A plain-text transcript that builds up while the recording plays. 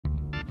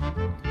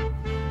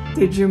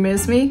Did you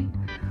miss me?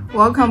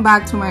 Welcome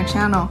back to my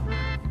channel.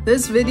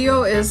 This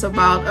video is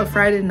about a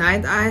Friday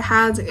night I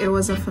had. It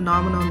was a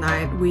phenomenal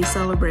night. We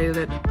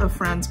celebrated a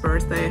friend's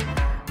birthday,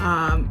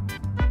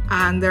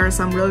 and there are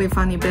some really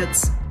funny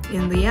bits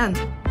in the end.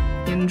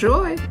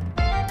 Enjoy!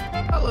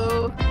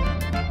 Hello!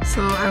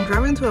 So I'm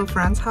driving to a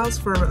friend's house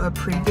for a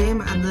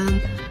pregame, and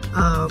then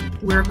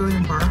we're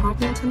going bar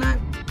hopping tonight.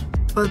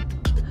 But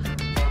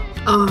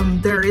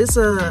there is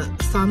a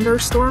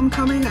thunderstorm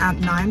coming at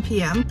 9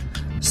 p.m.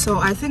 So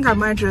I think I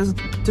might just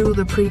do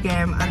the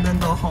pregame and then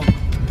go home.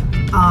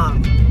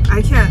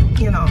 I can't,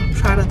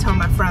 try to tell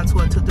my friends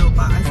what to do,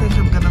 but I think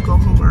I'm gonna go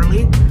home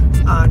early,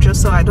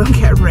 just so I don't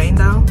get rained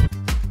out.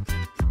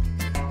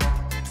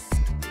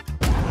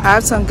 I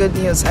have some good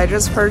news. I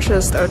just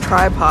purchased a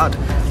tripod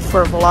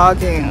for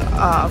vlogging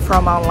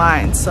from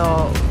online,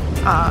 so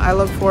I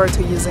look forward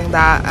to using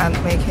that and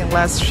making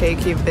less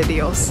shaky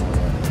videos.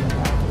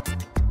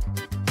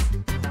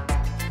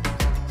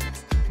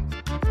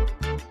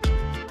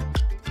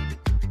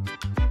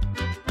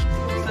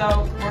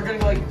 So we're gonna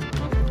go like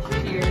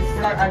cheers.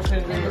 We're not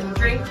actually gonna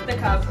drink the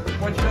cup.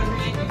 Once you go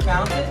drink it, you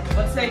found it.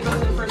 Let's say it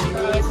goes in first.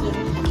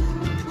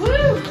 Woo!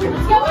 Let's go,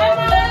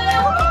 Emma!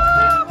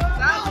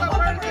 That's the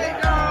birthday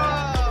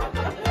girl!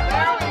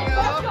 There we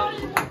go!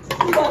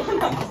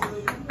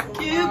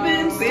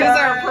 Cuban. These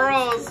are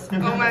pearls.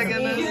 Oh my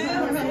goodness.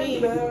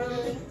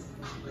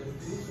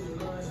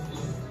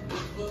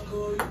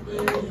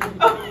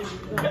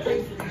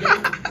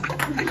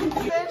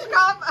 Bitch,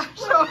 come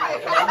show me.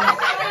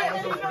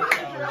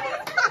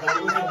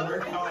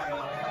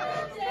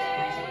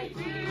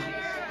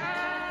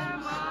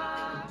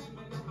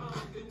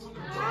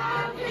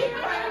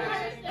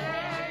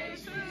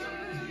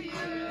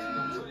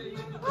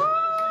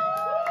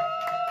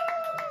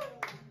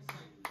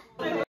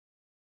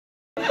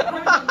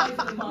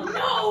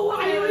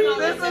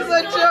 This is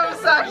a joke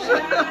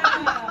section.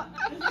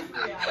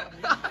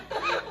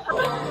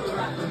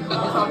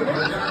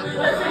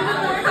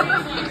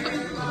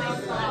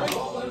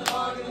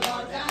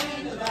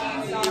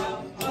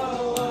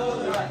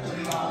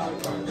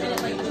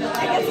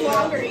 It gets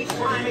longer each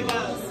time it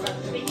goes.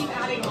 They keep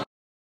adding on.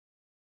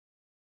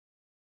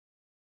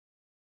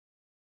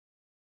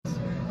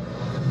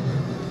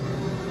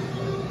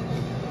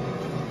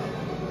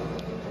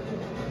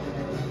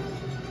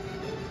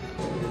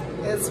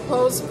 It's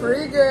post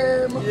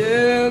pregame.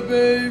 Yeah,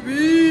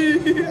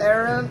 baby.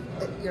 Aaron,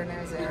 your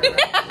name's Aaron.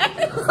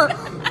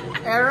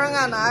 Aaron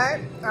and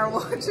I are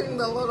watching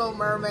The Little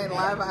Mermaid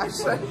live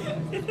action.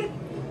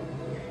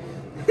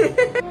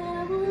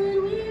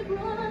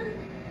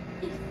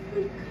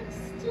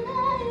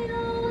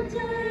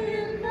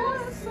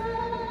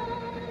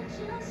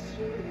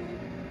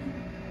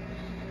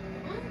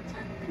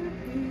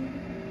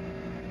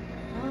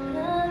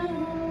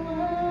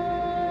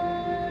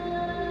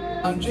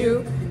 Around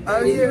you,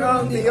 are you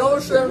on the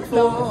ocean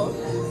floor?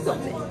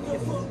 Something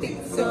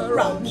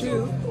around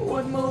you.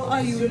 What more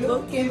are you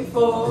looking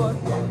for?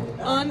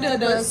 Under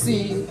the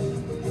sea,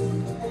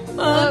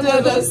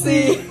 under the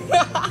sea.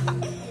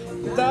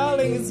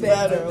 Darling, it's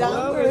better,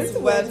 lover's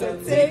weather.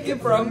 Take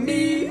it from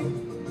me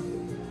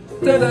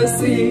to the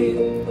sea.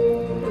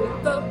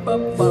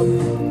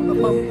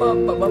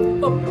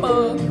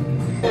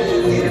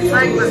 It's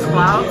like the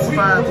clouds,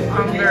 but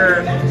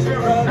under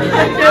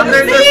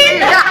the sea.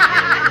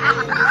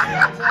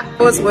 I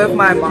was with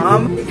my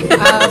mom,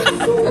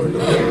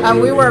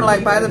 and we were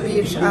like by the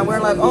beach, and we're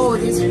like, oh,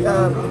 these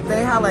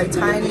they have like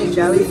tiny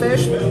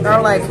jellyfish.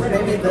 They're like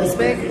maybe this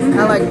big and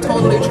like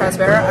totally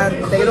transparent,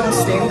 and they don't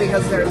sting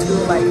because they're too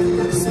like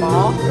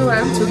small,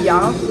 too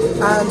young.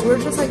 And we're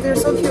just like, they're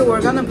so cute. We're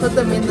gonna put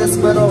them in this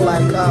little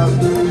like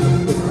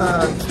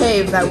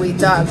cave that we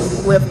dug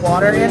with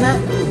water in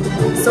it.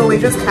 So we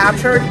just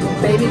captured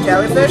baby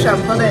jellyfish and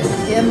put it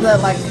in the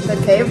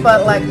cave,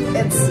 but like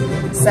it's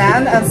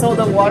sand, and so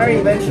the water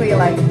eventually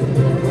like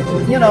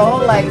you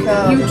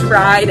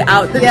dried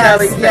out the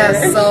jellyfish.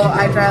 Yes, so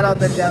I dried out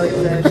the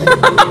jellyfish.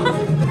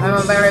 I'm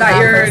a very bad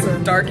person.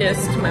 Your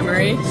darkest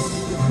memory?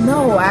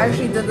 No, I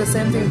actually did the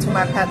same thing to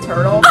my pet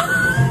turtle.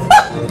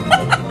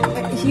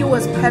 He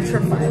was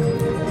petrified.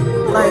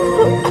 Like,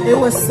 it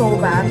was so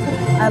bad.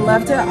 I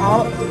left it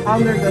out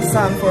under the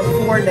sun for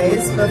 4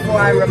 days before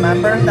I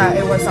remembered that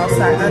it was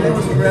outside, and it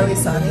was really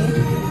sunny.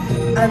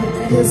 And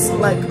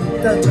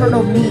the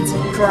turtle meat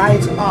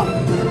dried up.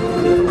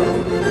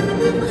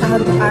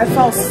 And I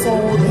felt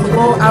so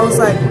evil. I was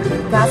like,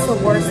 that's the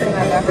worst thing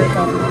I've ever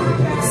done.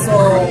 So,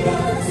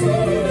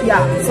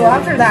 yeah. So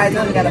after that, I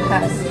didn't get a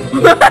pet.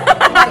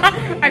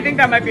 I think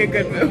that might be a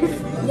good move.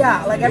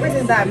 Yeah, like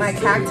everything died. My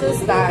cactus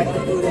died.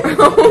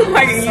 Oh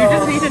my god, you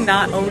just need to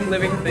not own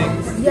living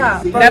things.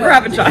 Yeah. Never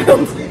have a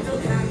child.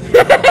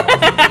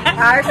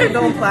 I actually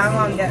don't plan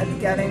on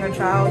getting a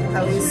child,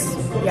 at least,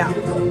 yeah,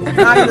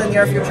 not in the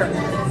near future.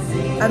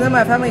 And then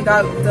my family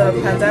got the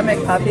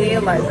pandemic puppy,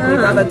 like we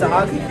got a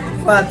dog,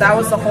 but that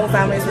was the whole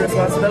family's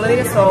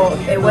responsibility, so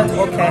it went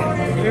okay.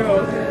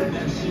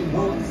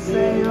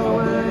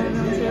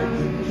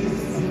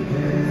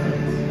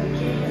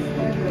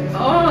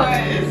 Oh,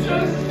 it's so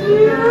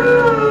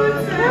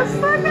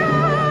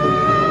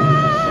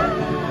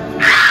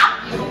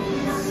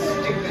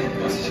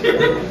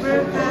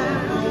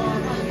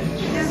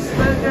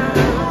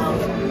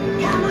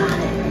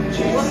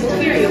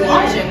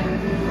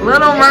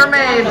Little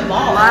Mermaid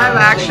live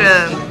action.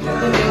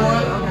 The new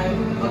one?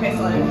 Okay. Okay,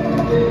 so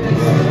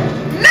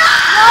No!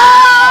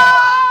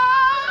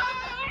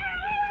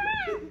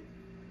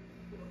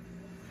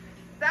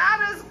 That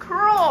is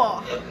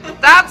cruel.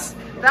 That's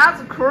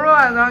cruel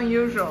and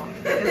unusual.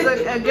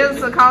 It's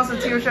against the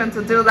Constitution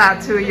to do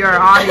that to your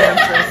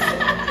audiences.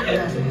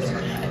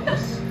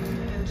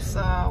 It's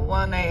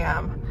 1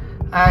 a.m.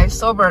 I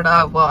sobered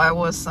up while I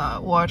was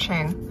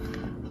watching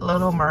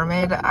Little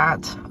Mermaid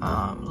at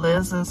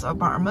Liz's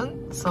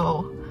apartment,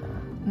 so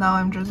now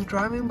I'm just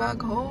driving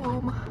back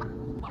home.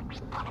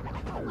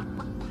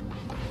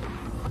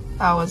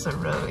 That was a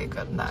really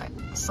good night,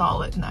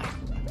 solid night.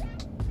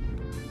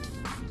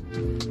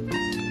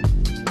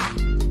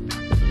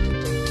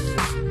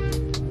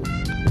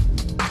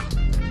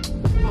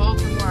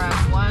 Baltimore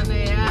at 1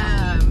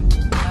 a.m.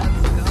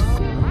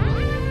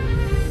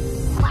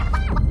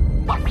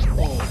 Let's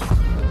go.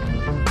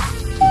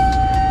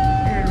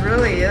 It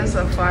really is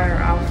a fire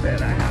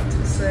outfit, I have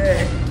to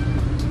say.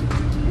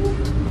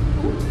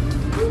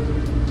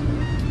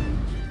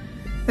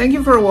 Thank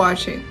you for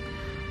watching.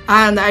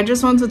 And I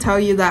just want to tell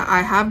you that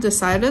I have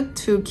decided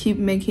to keep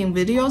making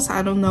videos.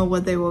 I don't know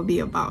what they will be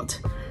about,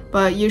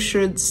 but you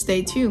should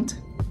stay tuned.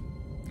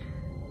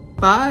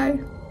 Bye.